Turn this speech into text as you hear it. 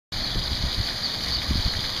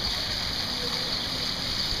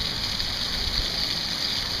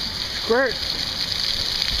squirt.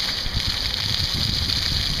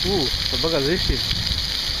 Ooh, delicious.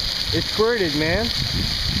 It squirted, man.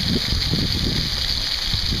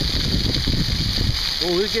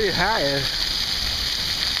 Oh, let's get it higher.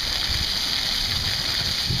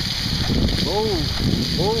 Oh,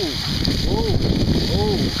 oh, oh,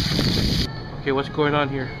 oh. Okay, what's going on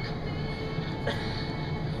here?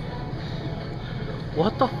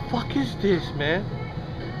 What the fuck is this, man?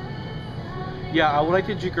 Yeah, I would like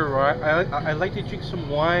to drink I'd like to drink some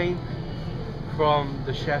wine from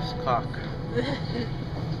the chef's cock.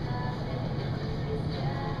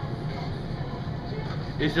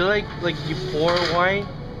 Is it like you pour wine?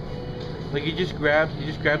 Like you just grab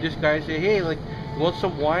this guy and say, hey, like, you want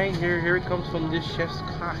some wine? Here it comes from this chef's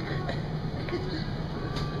cock.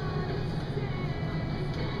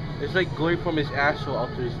 It's like going from his asshole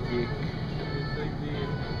out to his dick.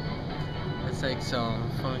 It's like some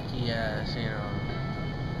funky ass, you know,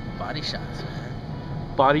 body shots, man.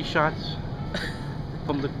 Body shots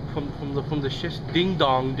from the chef's ding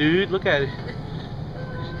dong, dude. Look at it.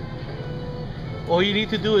 All you need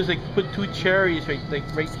to do is like put 2 cherries right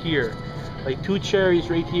here. Like 2 cherries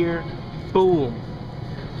right here. Boom.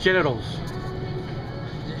 Genitals.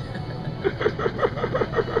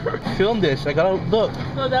 Film this. I gotta look.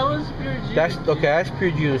 No, that was pure juice. That's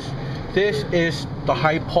pure juice. This is the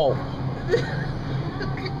high pulp.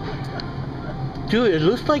 Dude, it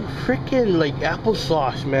looks like freaking like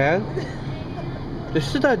applesauce, man.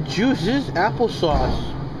 This is not juice. This is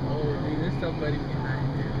applesauce. Oh, dude, there's somebody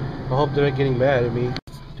behind you. I hope they're not getting mad at me.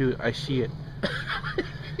 Dude, I see it.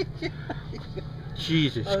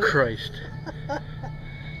 Jesus Christ.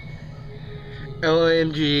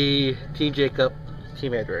 OMG. Team Jacob.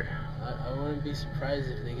 Team Edward. I wouldn't be surprised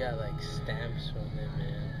if they got like stamps from them,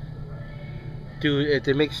 man. Dude, if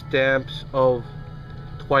they make stamps of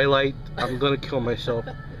Twilight, I'm gonna kill myself.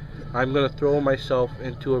 I'm gonna throw myself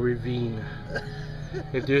into a ravine.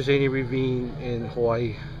 If there's any ravine in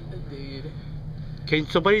Hawaii. Dude. Can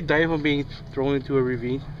somebody die from being thrown into a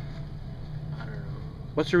ravine? I don't know.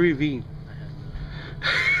 What's a ravine? I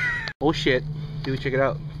have no. Oh shit. Dude, check it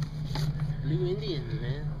out. Blue Indians,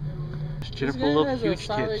 man. Jennifer full of huge tits.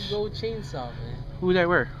 Solid tits. gold chainsaw, man. Who would I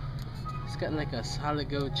wear? It's got like a solid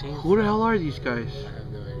gold chainsaw. Who the hell are these guys? I have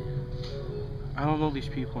no idea. I don't know these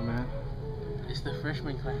people, man. It's the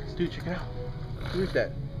freshman class. Dude, check it out. Who's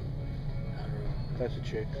that? I don't know. That's a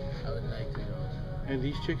chick. I would like to know. And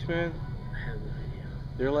these chicks, man, I have no idea.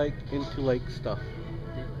 they're like into like stuff.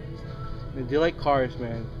 They like stuff. And they like cars,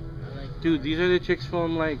 man. I like Dude, these are the chicks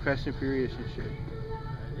from like Fast and Furious and shit. Are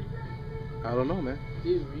they? I don't know, man.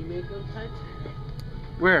 Dude, remake of Titanic.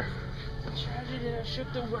 Where? The tragedy that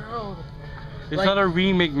shook the world. It's Like- not a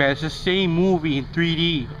remake, man. It's the same movie in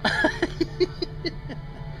 3D.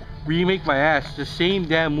 Remake my ass. It's the same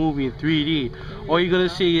damn movie in 3D. All you're gonna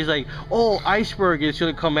see is like, oh, iceberg. It's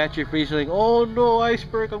gonna come at your face like, oh no,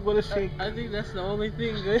 iceberg, I'm gonna sink. I think that's the only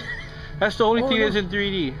thing good. That's the only Oh, thing no. that's in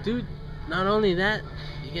 3D. Dude, not only that,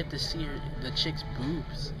 you get to see the chick's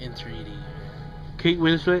boobs in 3D. Kate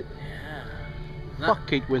Winslet? Yeah. Fuck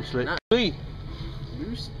Kate Winslet. not- Lee.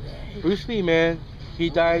 Bruce Lee. Bruce Lee, man.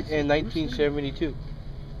 He died in 1972.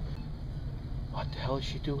 What the hell is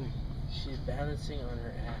she doing? She's balancing on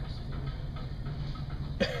her ass.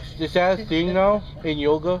 This ass thing now in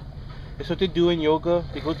yoga. It's what they do in yoga.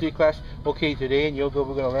 They go to the class. Okay, today in yoga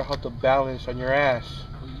we're gonna learn how to balance on your ass.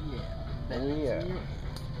 Oh yeah. Oh, Balancing yeah. your-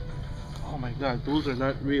 Oh my god, those are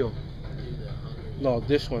not real. Dude, the Hunger No,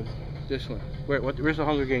 this one. This one. Where's the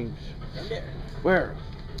Hunger Games? Games. There. Where?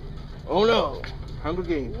 Oh no! Hunger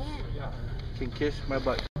Games. Can kiss my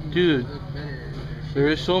butt. Dude, Look better. there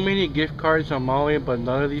is so many gift cards on Maui, but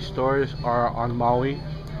none of these stores are on Maui.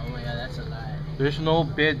 Oh my god, that's a lie. There's no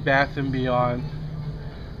Bed Bath & Beyond.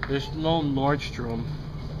 There's no Nordstrom.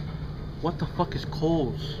 What the fuck is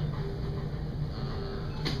Kohl's?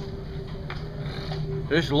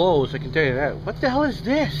 There's Lowe's, I can tell you that. What the hell is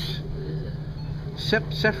this?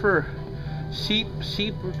 Sephora. Sephora?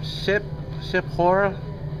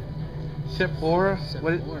 What? Sephora.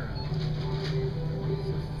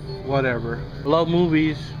 Whatever. Love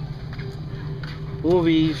movies.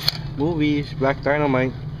 Movies. Black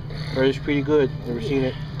Dynamite. Heard it's pretty good. Never seen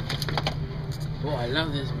it. Oh, I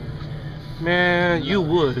love this movie, man. Man, you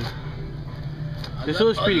would. This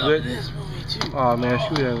was pretty good. This movie too. Oh man,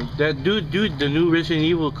 screw that. Dude, the new Resident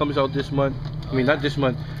Evil comes out this month. I mean, not this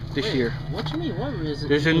month, this Wait, year. What you mean? What Resident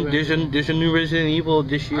There's a new Resident Evil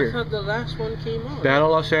this I year. thought the last one came out.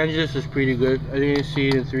 Battle Los Angeles is pretty good. I didn't see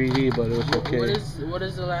it in 3D, but it was okay. What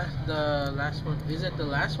is the last one? Is it the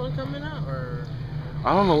last one coming out or?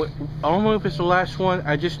 I don't know if it's the last one.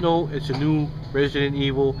 I just know it's a new Resident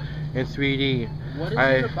Evil, in 3D. What is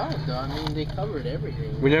it about though? I mean, they covered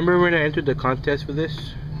everything. Remember when I entered the contest for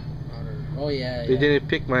this? Oh yeah. They didn't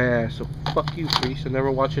pick my ass, so fuck you, priest. I'm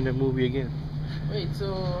never watching that movie again. Wait,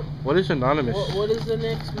 so what is Anonymous? What is the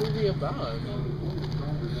next movie about?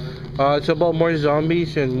 It's about more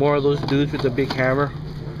zombies and more of those dudes with the big hammer.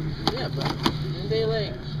 Yeah, but didn't they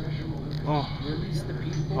like release the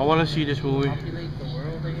people? I want to see this movie. Populate the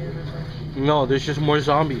world again or something? No, there's just more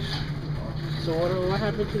zombies. So what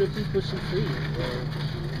happened to the people she freed?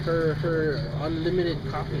 Her unlimited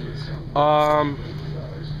copies.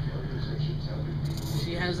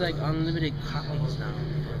 She has like unlimited copies now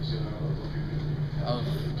of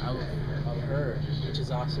her, which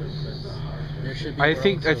is awesome. There should be. I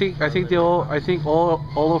think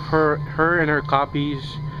all of her and her copies,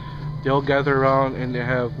 they all gather around and they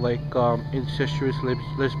have like incestuous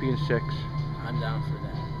lesbian sex. I'm down for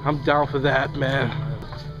that. I'm down for that, man.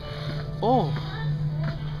 Oh,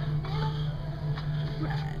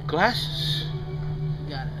 glasses. You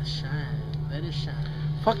gotta shine. Let it shine.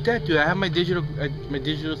 Fuck that, dude. I have my digital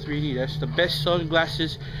 3D. That's the best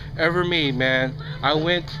sunglasses ever made, man.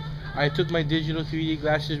 I took my digital 3D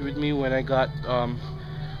glasses with me when I got on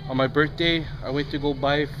my birthday. I went to go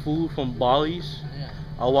buy food from Bali's. Yeah.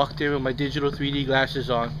 I walked there with my digital 3D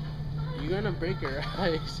glasses on. You're gonna break your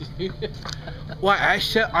eyes. Why?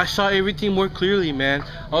 I saw everything more clearly, man.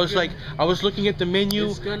 I was looking at the menu.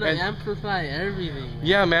 It's gonna amplify everything. Man.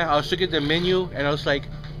 Yeah, man. I was looking at the menu and I was like,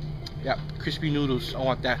 yeah, crispy noodles. I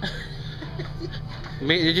want that.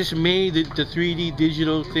 They just made the 3D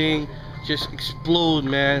digital thing just explode,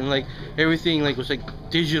 man. Like everything was like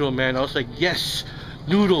digital, man. I was like, yes,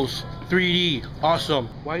 noodles, 3D, awesome.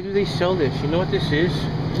 Why do they sell this? You know what this is?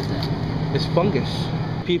 It's fungus.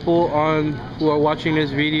 People who are watching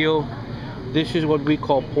this video, this is what we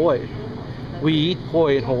call poi. We eat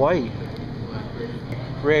poi in Hawaii.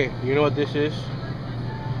 Ray, you know what this is?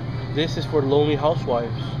 This is for lonely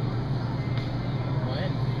housewives.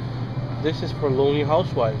 What? This is for lonely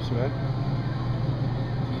housewives, man.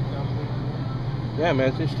 Yeah,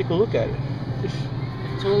 man, just take a look at it. Just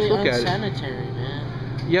totally look unsanitary,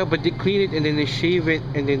 man. Yeah, but they clean it and then they shave it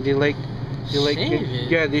and then they shave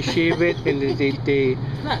it? Yeah, they shave it and then they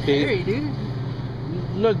it's not hairy, dude.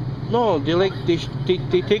 No, they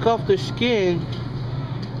take off the skin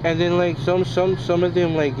and then like some of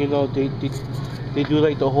them, like, you know, they do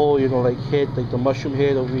like the whole, you know, like head, like the mushroom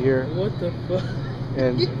head over here. What the fuck?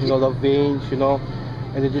 And you know, the veins, you know,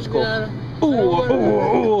 and they just go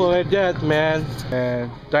ooh, like that, man.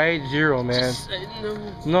 And diet zero, man.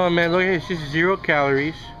 No, man, look here, it's just 0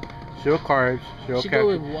 calories, 0 carbs, 0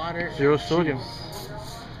 caffeine, 0 sodium.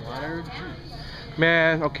 Water or juice?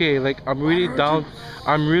 Man, okay, like I'm really down.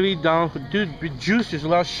 Dude, with juice, there's a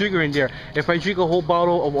lot of sugar in there. If I drink a whole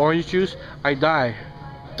bottle of orange juice, I die.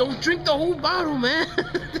 Don't drink the whole bottle, man.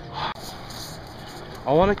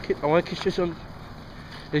 I wanna kiss this on.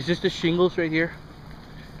 Is this the shingles right here?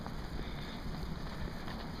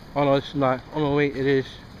 Oh no, it's not. Oh no, wait, it is.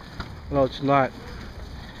 No, it's not.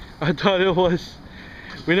 I thought it was.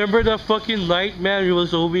 Remember the fucking night, man? We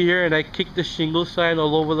was over here and I kicked the shingle sign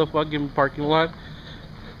all over the fucking parking lot.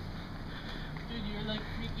 Dude, you're like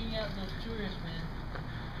freaking out those tourists, man.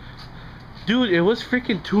 Dude, it was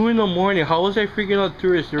freaking 2 in the morning. How was I freaking out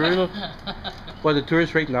tourists? There were no. What, the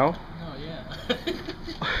tourists right now? No, yeah.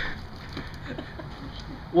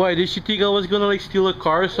 Why, did she think I was gonna like steal a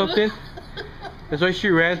car or something? That's why she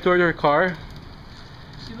ran toward her car.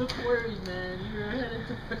 She looked worried, man. You were headed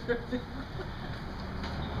to her.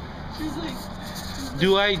 She's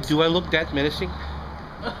like, do I look that menacing?